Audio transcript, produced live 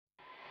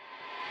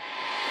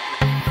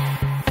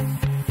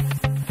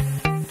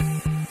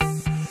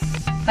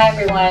Hi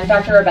everyone,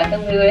 Dr. Rebecca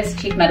Lewis,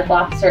 Chief Medical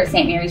Officer at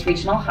St. Mary's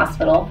Regional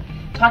Hospital,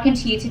 talking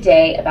to you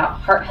today about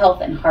heart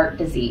health and heart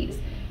disease.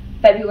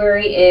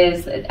 February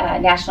is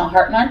National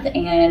Heart Month,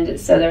 and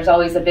so there's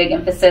always a big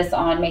emphasis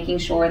on making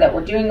sure that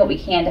we're doing what we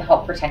can to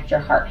help protect your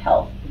heart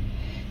health.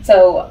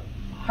 So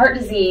heart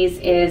disease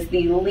is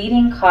the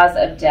leading cause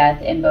of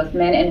death in both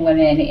men and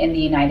women in the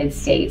United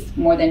States.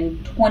 More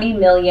than 20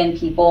 million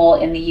people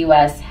in the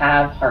US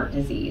have heart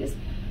disease.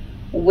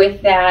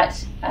 With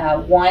that,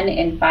 1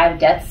 in 5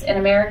 deaths in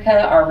America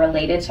are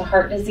related to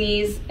heart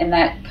disease, and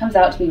that comes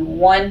out to be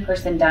 1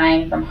 person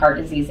dying from heart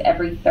disease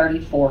every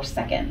 34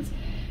 seconds.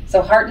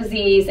 So heart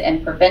disease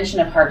and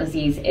prevention of heart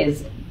disease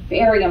is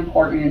very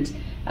important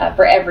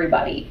for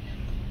everybody.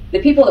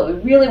 The people that we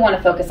really want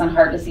to focus on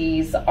heart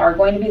disease are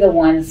going to be the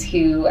ones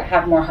who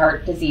have more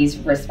heart disease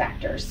risk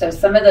factors. So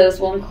some of those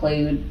will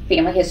include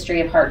family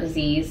history of heart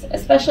disease,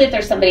 especially if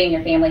there's somebody in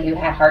your family who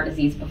had heart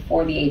disease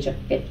before the age of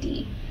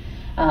 50.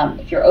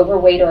 If you're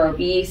overweight or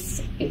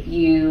obese, if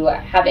you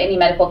have any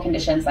medical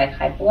conditions like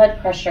high blood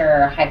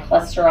pressure, high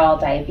cholesterol,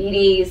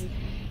 diabetes,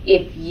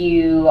 if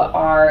you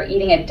are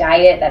eating a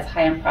diet that's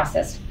high in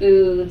processed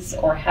foods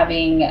or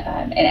having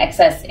an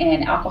excess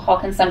in alcohol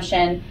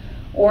consumption,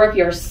 or if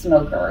you're a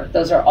smoker,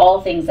 those are all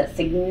things that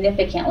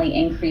significantly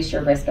increase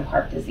your risk of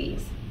heart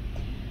disease.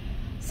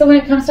 So when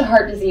it comes to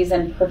heart disease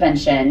and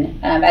prevention,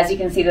 as you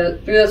can see through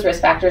those risk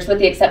factors, with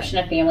the exception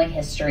of family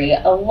history,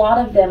 a lot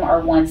of them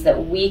are ones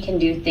that we can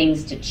do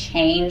things to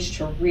change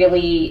to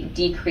really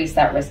decrease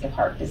that risk of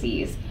heart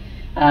disease,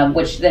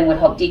 which then would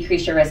help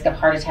decrease your risk of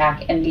heart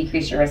attack and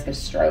decrease your risk of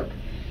stroke.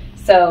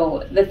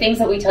 So the things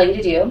that we tell you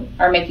to do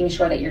are making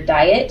sure that your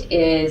diet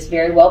is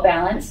very well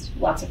balanced,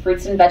 lots of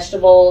fruits and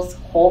vegetables,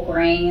 whole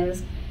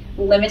grains,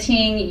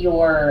 limiting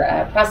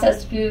your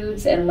processed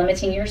foods and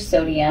limiting your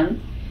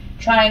sodium,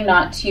 trying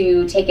not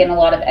to take in a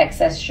lot of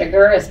excess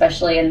sugar,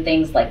 especially in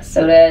things like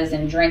sodas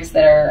and drinks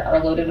that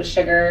are loaded with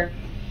sugar,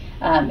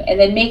 and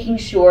then making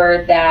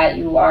sure that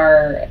you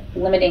are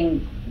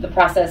limiting the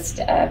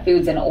processed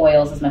foods and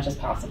oils as much as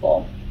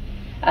possible.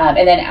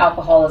 And then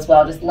alcohol as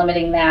well, just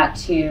limiting that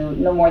to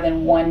no more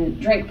than 1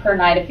 drink per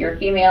night if you're a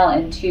female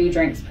and 2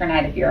 drinks per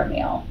night if you're a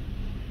male.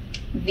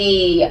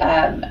 The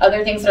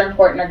other things that are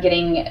important are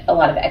getting a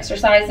lot of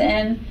exercise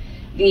in.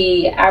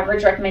 The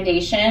average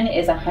recommendation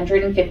is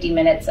 150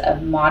 minutes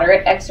of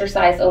moderate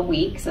exercise a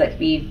week, so that could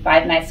be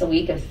 5 nights a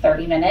week of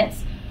 30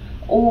 minutes,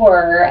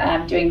 or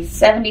doing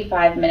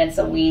 75 minutes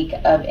a week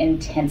of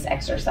intense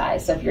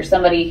exercise. So if you're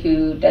somebody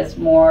who does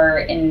more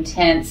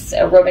intense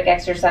aerobic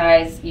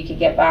exercise, you could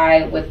get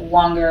by with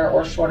longer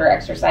or shorter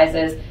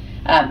exercises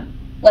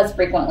less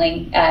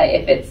frequently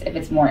if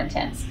it's more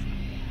intense.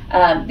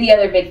 The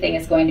other big thing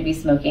is going to be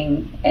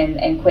smoking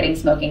and quitting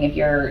smoking if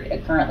you're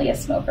currently a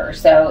smoker.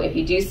 So if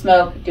you do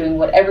smoke, doing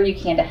whatever you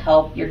can to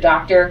help. Your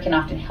doctor can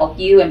often help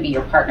you and be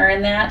your partner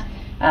in that.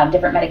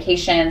 Different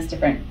medications,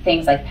 different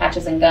things like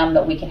patches and gum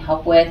that we can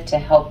help with to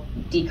help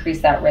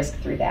decrease that risk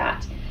through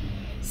that.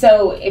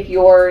 So if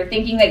you're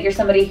thinking that you're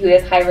somebody who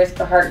is high risk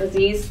for heart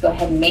disease, go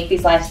ahead and make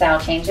these lifestyle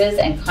changes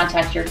and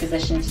contact your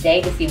physician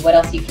today to see what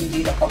else you can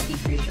do to help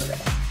decrease your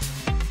risk.